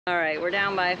All right, we're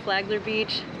down by Flagler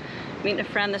Beach, meeting a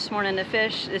friend this morning to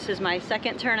fish. This is my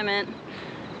second tournament.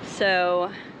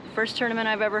 So, first tournament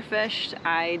I've ever fished,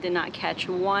 I did not catch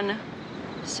one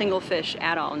single fish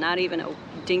at all, not even a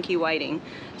dinky whiting.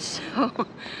 So,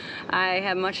 I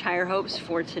have much higher hopes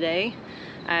for today.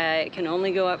 I can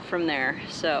only go up from there.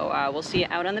 So, we'll see you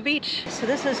out on the beach. So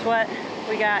this is what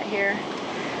we got here.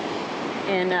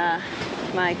 And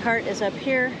my cart is up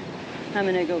here. I'm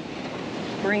gonna go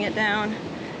bring it down.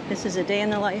 This is a day in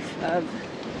the life of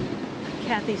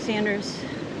Kathy Sanders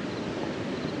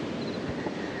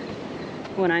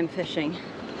when I'm fishing.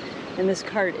 And this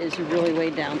cart is really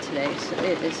weighed down today, so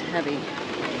it is heavy.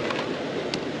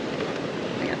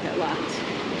 I got that locked.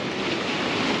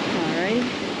 Alrighty.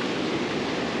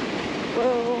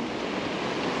 Whoa.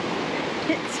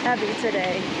 It's heavy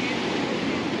today.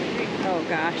 Oh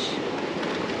gosh.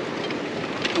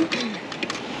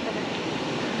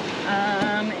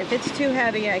 If it's too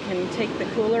heavy, I can take the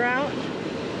cooler out.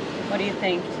 What do you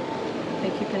think?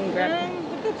 Think you can grab it?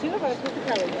 With the two of us, we could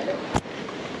probably get it.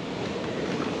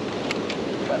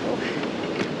 Whoa.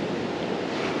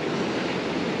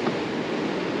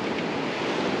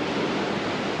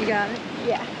 You got it?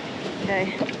 Yeah.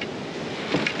 Okay.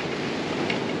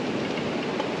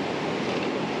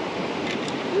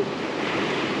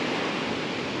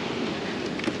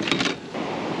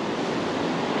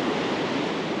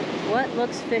 What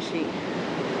looks fishy? I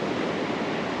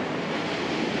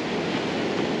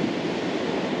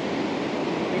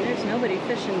mean, there's nobody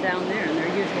fishing down there, and there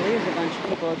usually is a bunch of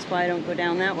people. That's why I don't go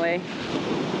down that way.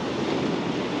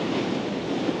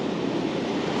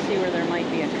 See where there might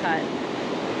be a cut.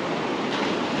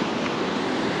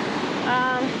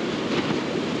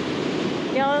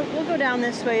 Yeah, we'll go down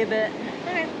this way a bit.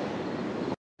 Okay.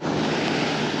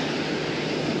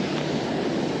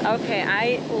 Okay,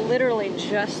 I literally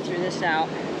just threw this out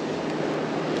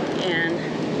and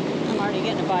I'm already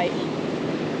getting a bite. I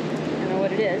don't know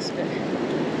what it is, but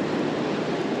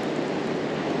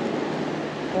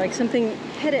like something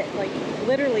hit it, like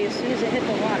literally as soon as it hit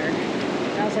the water.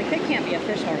 And I was like, that can't be a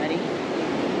fish already.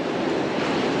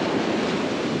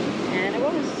 And it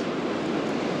was.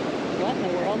 What in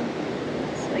the world?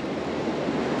 It's like,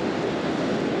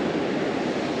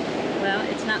 well,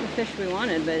 it's not the fish we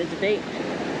wanted, but it's bait.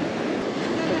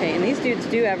 Okay, and these dudes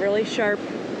do have really sharp,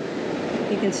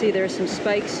 you can see there's some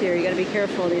spikes here. You gotta be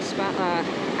careful of these spot,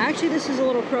 actually this is a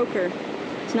little croaker.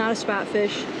 It's not a spot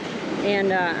fish.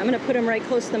 And I'm gonna put him right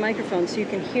close to the microphone so you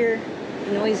can hear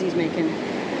the noise he's making.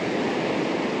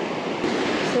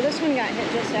 So this one got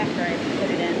hit just after I put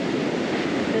it in.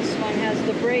 This one has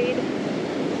the braid.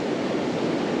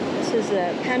 This is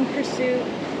a Penn Pursuit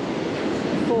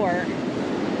 4.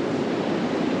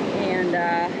 And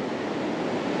I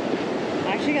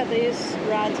actually got these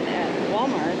rods at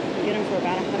Walmart. You get them for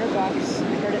about $100. I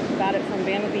heard about it from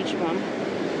Bama Beach Bum.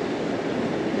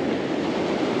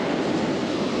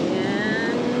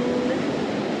 And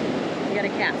we got a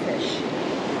catfish.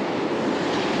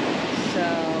 So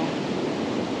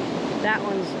that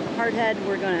one's hardhead.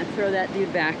 We're gonna throw that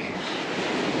dude back.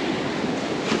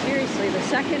 Seriously, the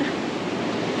second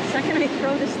I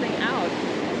throw this thing out,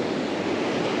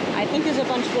 I think there's a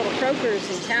bunch of little croakers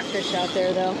and catfish out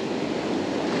there though.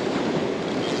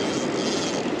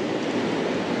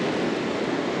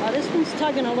 This one's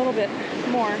tugging a little bit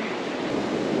more.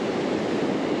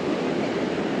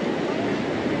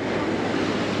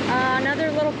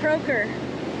 Another little croaker.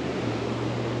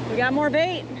 We got more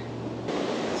bait.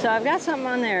 So I've got something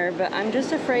on there, but I'm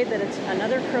just afraid that it's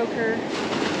another croaker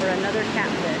or another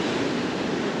catfish.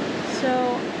 So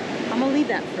I'm gonna leave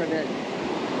that for a bit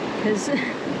because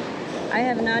I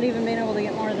have not even been able to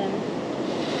get more than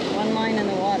one line in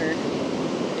the water.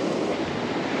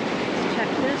 Let's check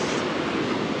this.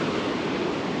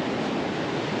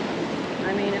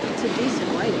 I mean, if it's a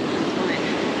decent whiting, that's fine.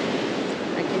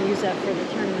 I can use that for the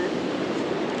tournament.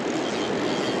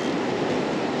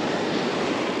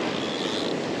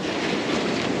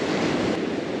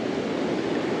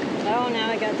 Oh, now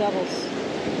I got doubles.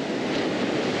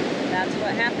 That's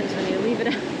what happens when you leave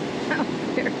it out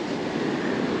there.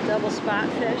 Double spot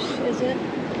fish, is it?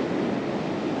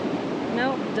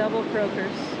 Nope, double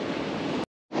croakers.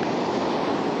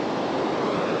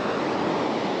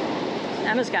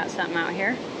 Emma's got something out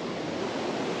here.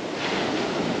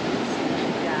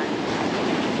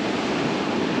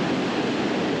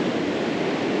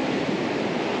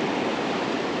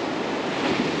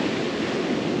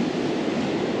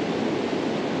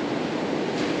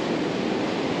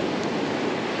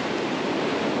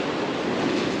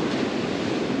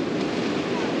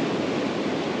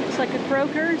 Looks like a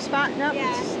croaker, spot, nope,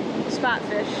 yeah. It's spot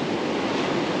fish.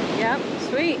 Yep,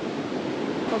 Sweet.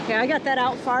 Okay, I got that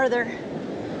out farther.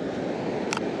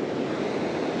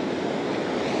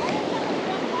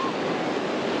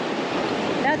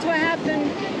 That's what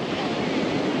happened.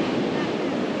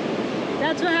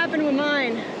 That's what happened with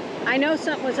mine. I know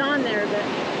something was on there, but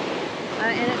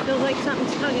and it feels like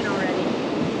something's tugging already.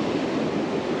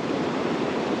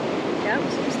 Yep,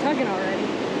 something's tugging already.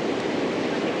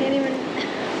 Like I can't even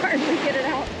hardly get it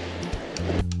out.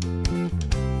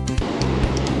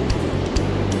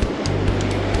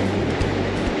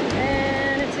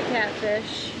 And it's a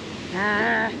catfish.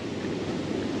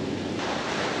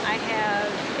 I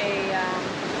have a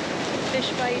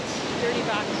Fish Bites Dirty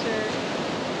Boxer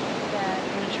that I'm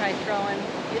going to try throwing.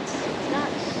 It's not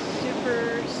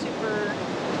super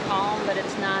calm, but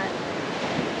it's not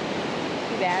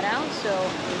too bad out, so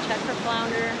I'm going to check for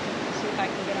flounder, see if I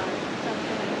can get on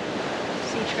something,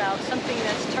 sea trout, something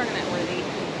that's tournament worthy.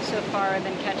 So far I've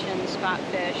been catching spot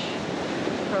fish,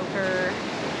 croaker,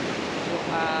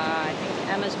 I think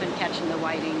Emma's been catching the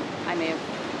whiting.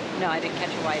 No, I didn't catch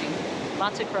a whiting.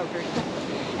 Lots of croakers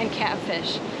and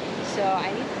catfish. So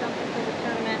I need something for the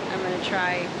tournament. I'm going to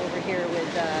try over here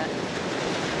with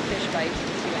Fish Bites and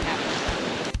see what happens.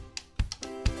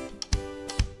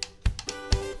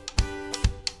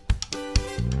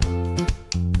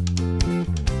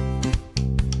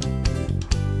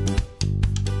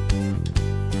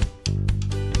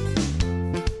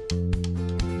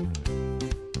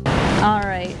 All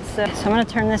right, so I'm going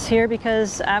to turn this here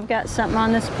because I've got something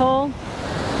on this pole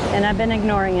and I've been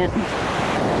ignoring it.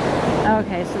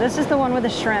 Okay, so this is the one with the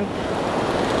shrimp.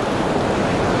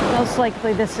 Most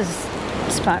likely this is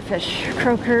spotfish,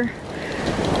 croaker,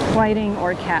 whiting,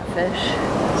 or catfish.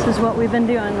 This is what we've been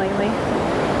doing lately.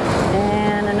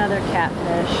 And another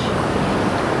catfish.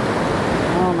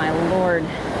 Oh my Lord.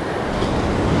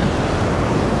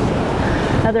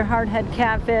 Another hardhead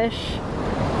catfish.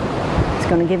 It's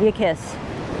gonna give you a kiss.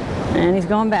 And he's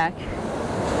going back.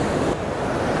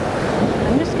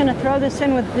 I'm just gonna throw this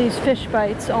in with these Fish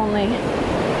Bites only.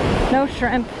 No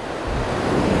shrimp.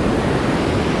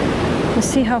 Let's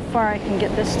see how far I can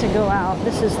get this to go out.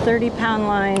 This is 30-pound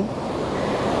line.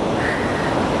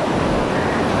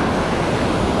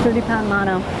 30-pound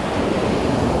mono.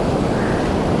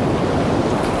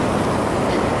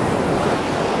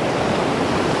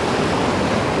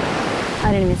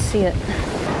 I didn't even see it.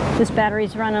 This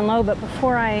battery's running low, but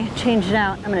before I change it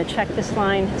out, I'm going to check this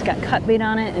line. It's got cut bait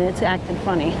on it and it's acting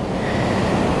funny.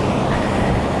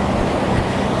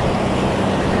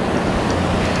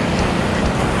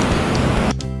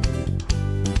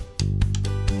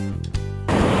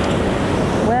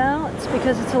 Well, it's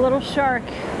because it's a little shark.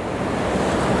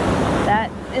 That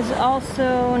is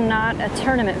also not a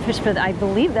tournament fish, but I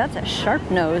believe that's a sharp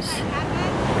nose.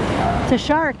 It's a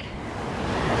shark.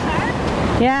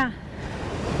 Yeah.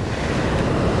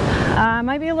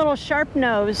 Might be a little sharp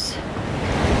nose,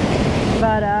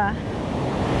 but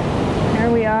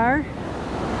here we are.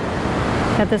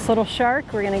 Got this little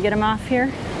shark. We're gonna get him off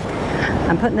here.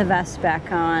 I'm putting the vest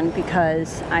back on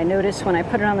because I noticed when I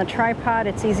put it on the tripod,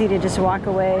 it's easy to just walk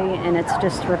away and it's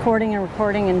just recording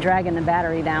and dragging the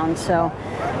battery down. So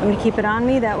I'm gonna keep it on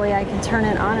me. That way I can turn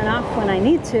it on and off when I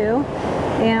need to.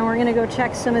 And we're gonna go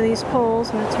check some of these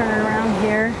poles. I'm gonna turn it around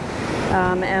here.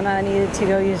 Emma needed to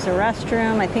go use the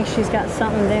restroom. I think she's got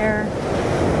something there.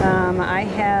 I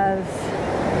have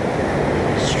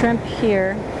shrimp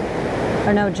here.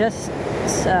 Or no, just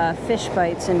Fish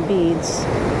Bites and beads.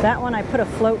 That one I put a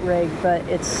float rig, but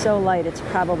it's so light it's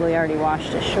probably already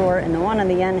washed ashore. And the one on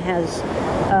the end has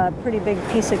a pretty big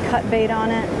piece of cut bait on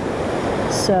it.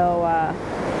 So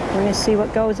we're gonna see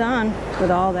what goes on with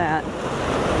all that.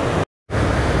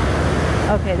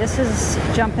 Okay, this is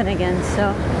jumping again,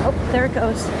 so, oh, there it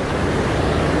goes. I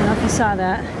don't know if you saw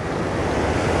that.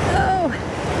 Oh!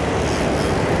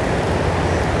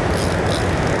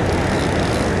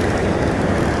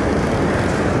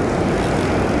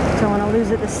 Don't want to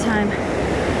lose it this time.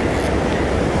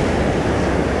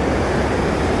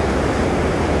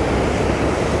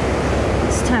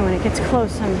 This time when it gets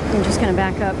close, I'm just going to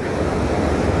back up.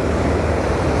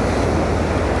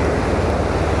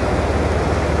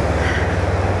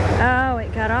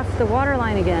 Got off the water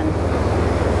line again.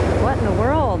 What in the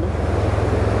world?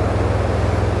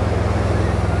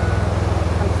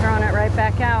 I'm throwing it right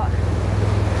back out.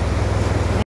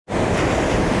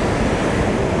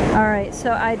 Alright,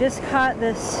 so I just caught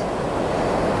this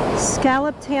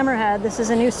scalloped hammerhead. This is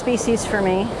a new species for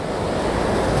me.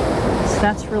 So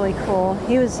that's really cool.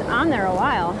 He was on there a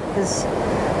while because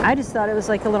I just thought it was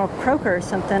like a little croaker or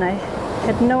something. I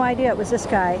had no idea it was this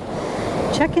guy.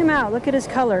 Check him out. Look at his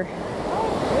color.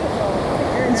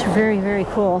 It's It's very, very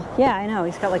cool. Yeah, I know.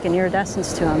 He's got like an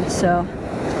iridescence to him, so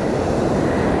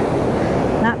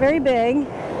not very big.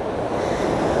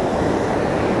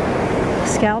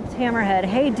 Scalloped hammerhead.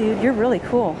 Hey, dude, you're really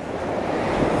cool.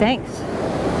 Thanks.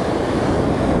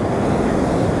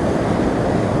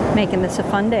 Making this a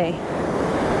fun day.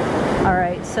 All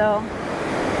right, so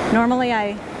normally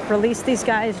I release these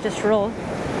guys just real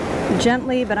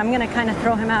gently, but I'm going to kind of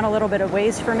throw him out a little bit of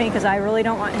ways for me because I really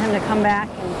don't want him to come back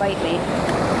and bite me.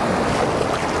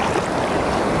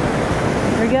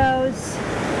 Here he goes.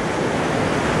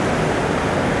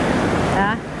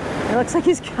 It looks like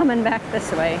he's coming back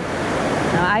this way.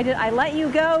 No, I let you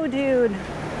go, dude.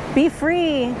 Be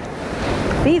free.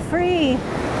 Be free.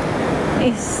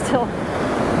 He's still...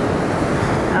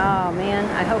 Oh, man.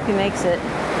 I hope he makes it.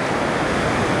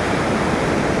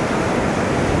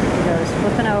 He goes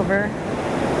flipping over.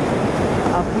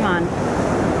 Oh, come on.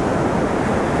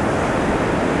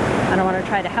 I don't want to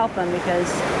try to help him because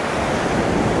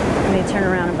he may turn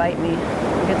around and bite me.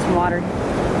 I'll get some water.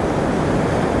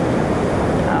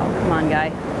 Oh, come on,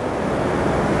 guy.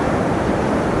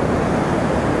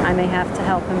 I may have to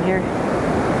help him here.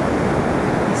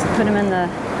 Just put him in the...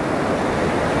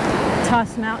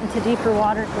 Toss him out into deeper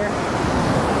water here.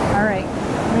 All right,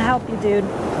 I'm gonna help you, dude.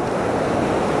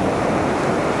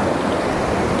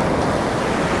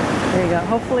 There you go.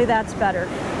 Hopefully that's better.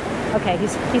 Okay,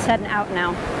 he's heading out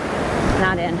now,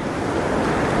 not in.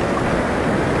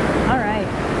 All right.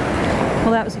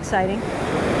 Well, that was exciting.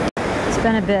 It's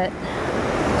been a bit.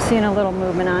 Seeing a little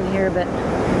movement on here, but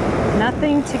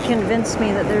nothing to convince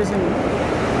me that there's a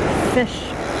fish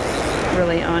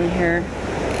really on here.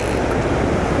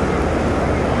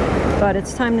 But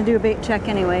it's time to do a bait check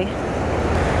anyway.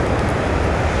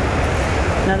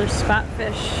 Another spot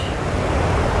fish.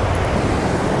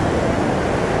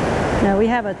 Now we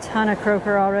have a ton of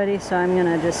croaker already, so I'm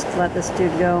gonna just let this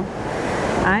dude go.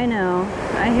 I know,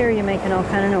 I hear you making all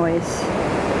kind of noise.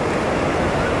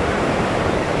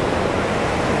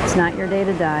 It's not your day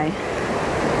to die.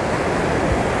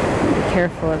 Be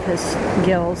careful of his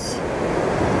gills.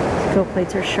 His gill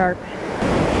plates are sharp.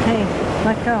 Hey,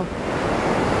 let go.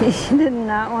 He did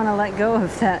not want to let go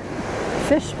of that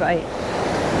fish bite.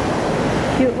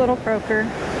 Cute little croaker.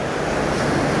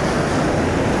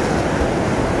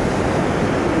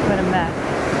 Put him back.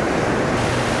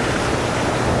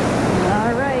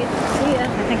 All right, see ya.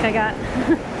 I think I got,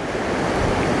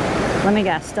 let me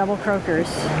guess, double croakers.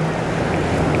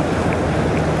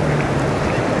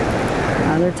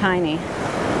 Oh, they're tiny.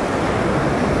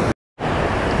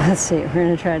 Let's see, we're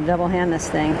gonna try to double hand this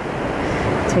thing.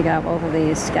 Take out both of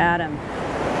these. Got him.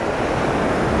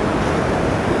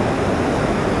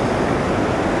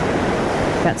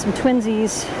 Got some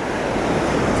twinsies.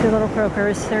 Two little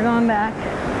croakers. They're going back.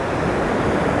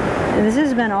 And this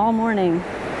has been all morning.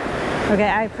 Okay,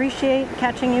 I appreciate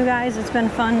catching you guys. It's been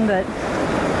fun, but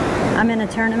I'm in a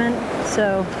tournament,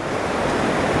 so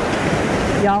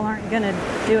y'all aren't gonna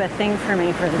do a thing for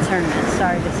me for the tournament.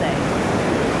 Sorry to say.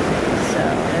 So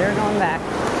they're going back.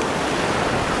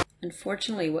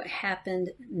 Unfortunately, what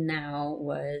happened now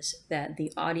was that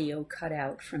the audio cut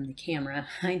out from the camera.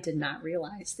 I did not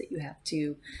realize that you have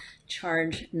to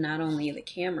charge not only the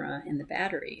camera and the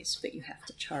batteries, but you have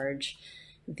to charge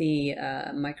the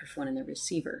microphone and the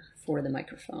receiver for the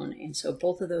microphone. And so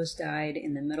both of those died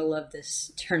in the middle of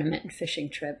this tournament and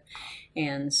fishing trip.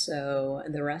 And so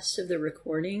the rest of the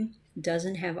recording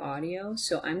doesn't have audio.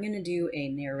 So I'm going to do a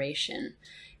narration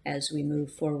as we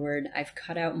move forward. I've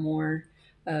cut out more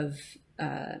of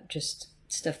just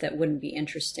stuff that wouldn't be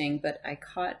interesting, but I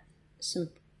caught some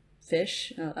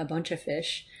fish, a bunch of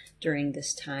fish during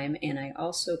this time, and I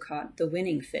also caught the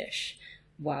winning fish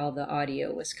while the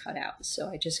audio was cut out. So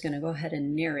I'm just going to go ahead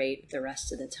and narrate the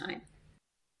rest of the time.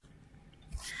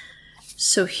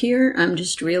 So here, I'm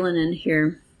just reeling in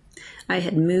here. I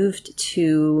had moved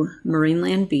to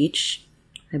Marineland Beach,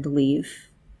 I believe.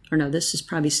 Or no, this is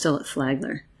probably still at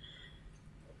Flagler.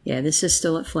 Yeah, this is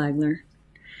still at Flagler.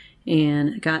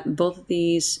 And I got both of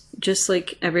these just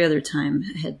like every other time.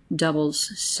 I had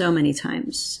doubles so many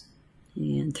times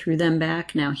and threw them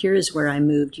back. Now here is where I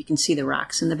moved. You can see the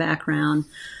rocks in the background.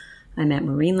 I'm at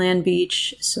Marineland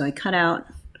Beach, so I cut out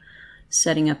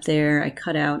setting up there. I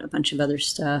cut out a bunch of other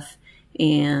stuff,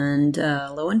 and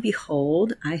lo and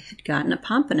behold, I had gotten a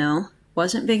pompano.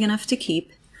 Wasn't big enough to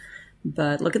keep,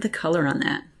 but look at the color on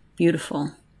that.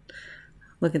 Beautiful.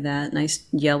 Look at that, nice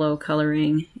yellow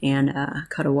coloring, and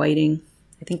cut a whiting.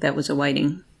 I think that was a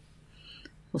whiting.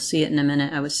 We'll see it in a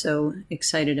minute. I was so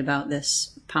excited about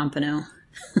this pompano.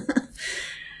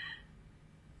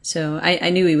 So I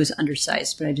knew he was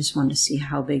undersized, but I just wanted to see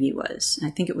how big he was. I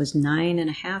think it was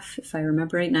 9.5, if I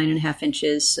remember right, 9.5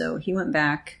 inches. So he went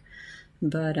back,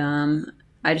 but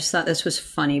I just thought this was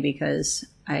funny because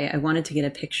I wanted to get a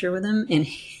picture with him, and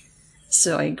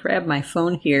so I grabbed my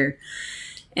phone here,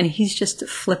 and he's just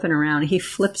flipping around. He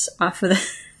flips off of the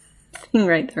thing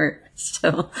right there.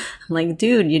 So I'm like,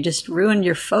 dude, you just ruined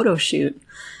your photo shoot.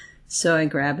 So I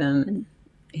grab him, and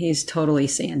he's totally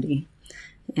sandy.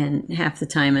 And half the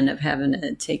time I end up having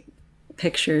to take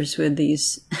pictures with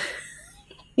these.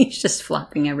 He's just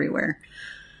flopping everywhere.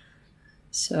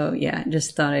 So yeah, I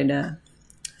just thought I'd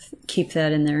keep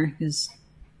that in there because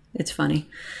it's funny.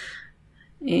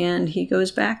 And he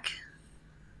goes back.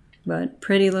 But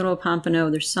pretty little pompano.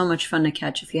 They're so much fun to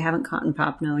catch. If you haven't caught in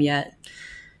pompano yet,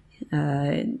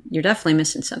 you're definitely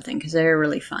missing something because they're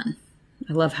really fun.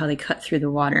 I love how they cut through the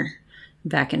water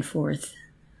back and forth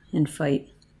and fight.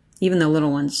 Even the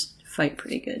little ones fight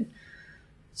pretty good.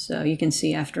 So you can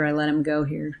see after I let him go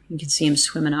here, you can see him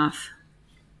swimming off,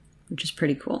 which is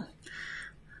pretty cool.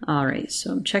 All right,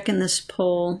 so I'm checking this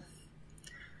pole.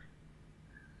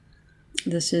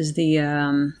 This is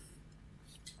the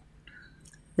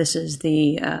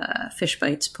Fish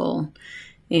Bites pole,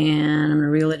 and I'm gonna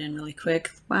reel it in really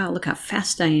quick. Wow, look how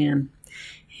fast I am.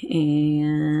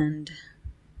 And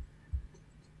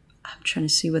I'm trying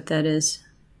to see what that is.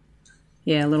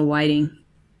 Yeah, a little whiting.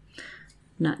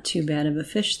 Not too bad of a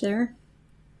fish there.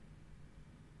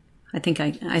 I think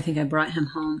I brought him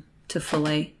home to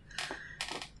fillet.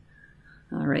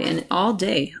 All right, and all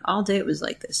day it was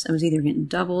like this. I was either getting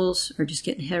doubles or just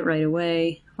getting hit right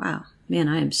away. Wow, man,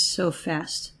 I am so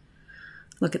fast.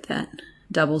 Look at that,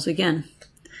 doubles again.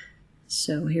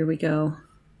 So here we go.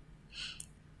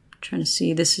 I'm trying to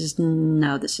see, this is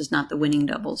not the winning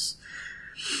doubles.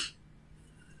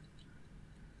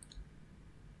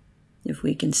 If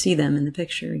we can see them in the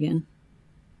picture again.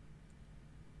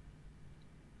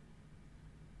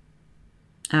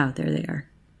 Oh, there they are.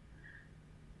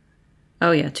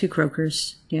 Oh yeah, 2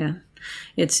 croakers. Yeah,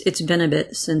 it's been a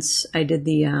bit since I did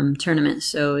the tournament,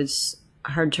 so it's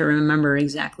hard to remember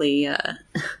exactly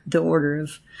the order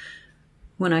of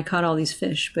when I caught all these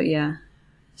fish. But yeah,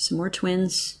 some more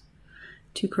twins,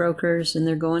 2 croakers, and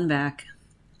they're going back.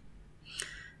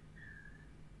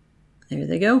 There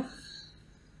they go.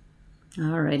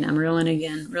 All right, I'm reeling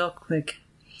again real quick.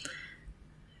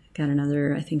 Got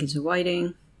another, I think it's a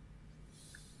whiting.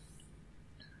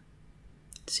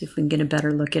 Let's see if we can get a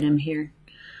better look at him here.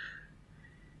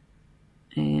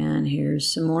 And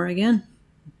here's some more again.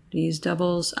 These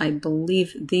doubles, I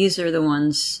believe these are the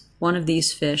ones, one of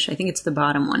these fish, I think it's the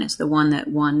bottom one, it's the one that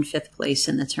won 5th place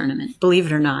in the tournament. Believe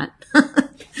it or not.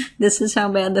 This is how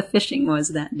bad the fishing was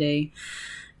that day.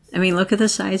 I mean, look at the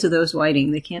size of those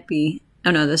whiting. They can't be... Oh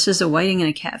no, this is a whiting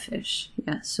and a catfish.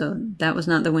 Yeah, so that was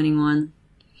not the winning one.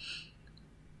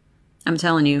 I'm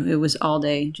telling you, it was all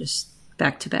day, just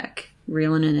back to back,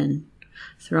 reeling it in,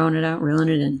 throwing it out, reeling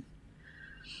it in.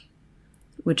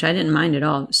 Which I didn't mind at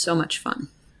all. It was so much fun.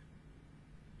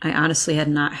 I honestly had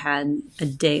not had a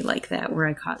day like that where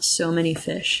I caught so many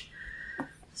fish.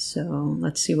 So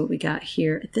let's see what we got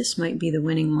here. This might be the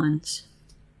winning ones.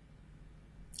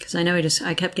 Because I know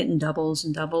I kept getting doubles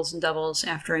and doubles and doubles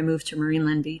after I moved to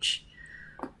Marineland Beach.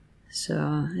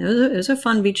 So it was a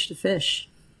fun beach to fish.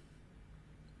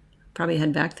 Probably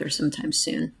head back there sometime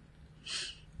soon.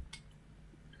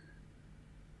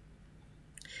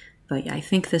 But yeah, I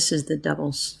think this is the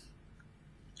doubles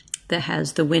that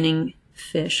has the winning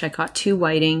fish. I caught 2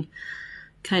 whiting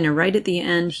kind of right at the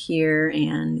end here,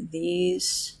 and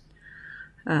these...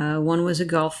 one was a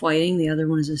Gulf whiting, the other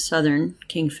one is a southern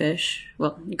kingfish.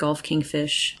 Well, Gulf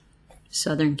kingfish,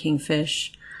 southern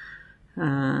kingfish.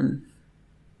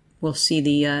 We'll see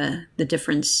the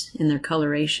difference in their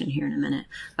coloration here in a minute.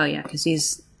 Oh yeah, because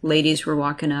these ladies were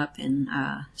walking up and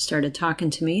started talking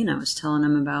to me, and I was telling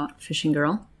them about Fishing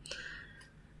Girl,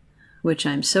 which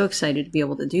I'm so excited to be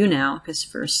able to do now, because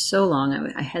for so long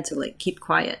I had to like keep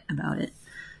quiet about it.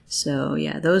 So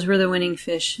yeah, those were the winning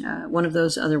fish. One of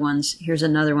those other ones, here's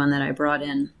another one that I brought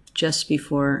in just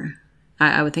before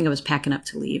I would think I was packing up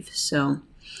to leave. So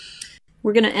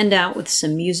we're going to end out with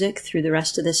some music through the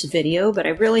rest of this video, but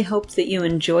I really hope that you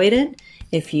enjoyed it.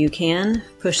 If you can,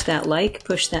 push that like,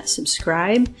 push that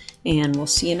subscribe, and we'll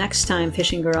see you next time,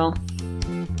 Fishing Girl.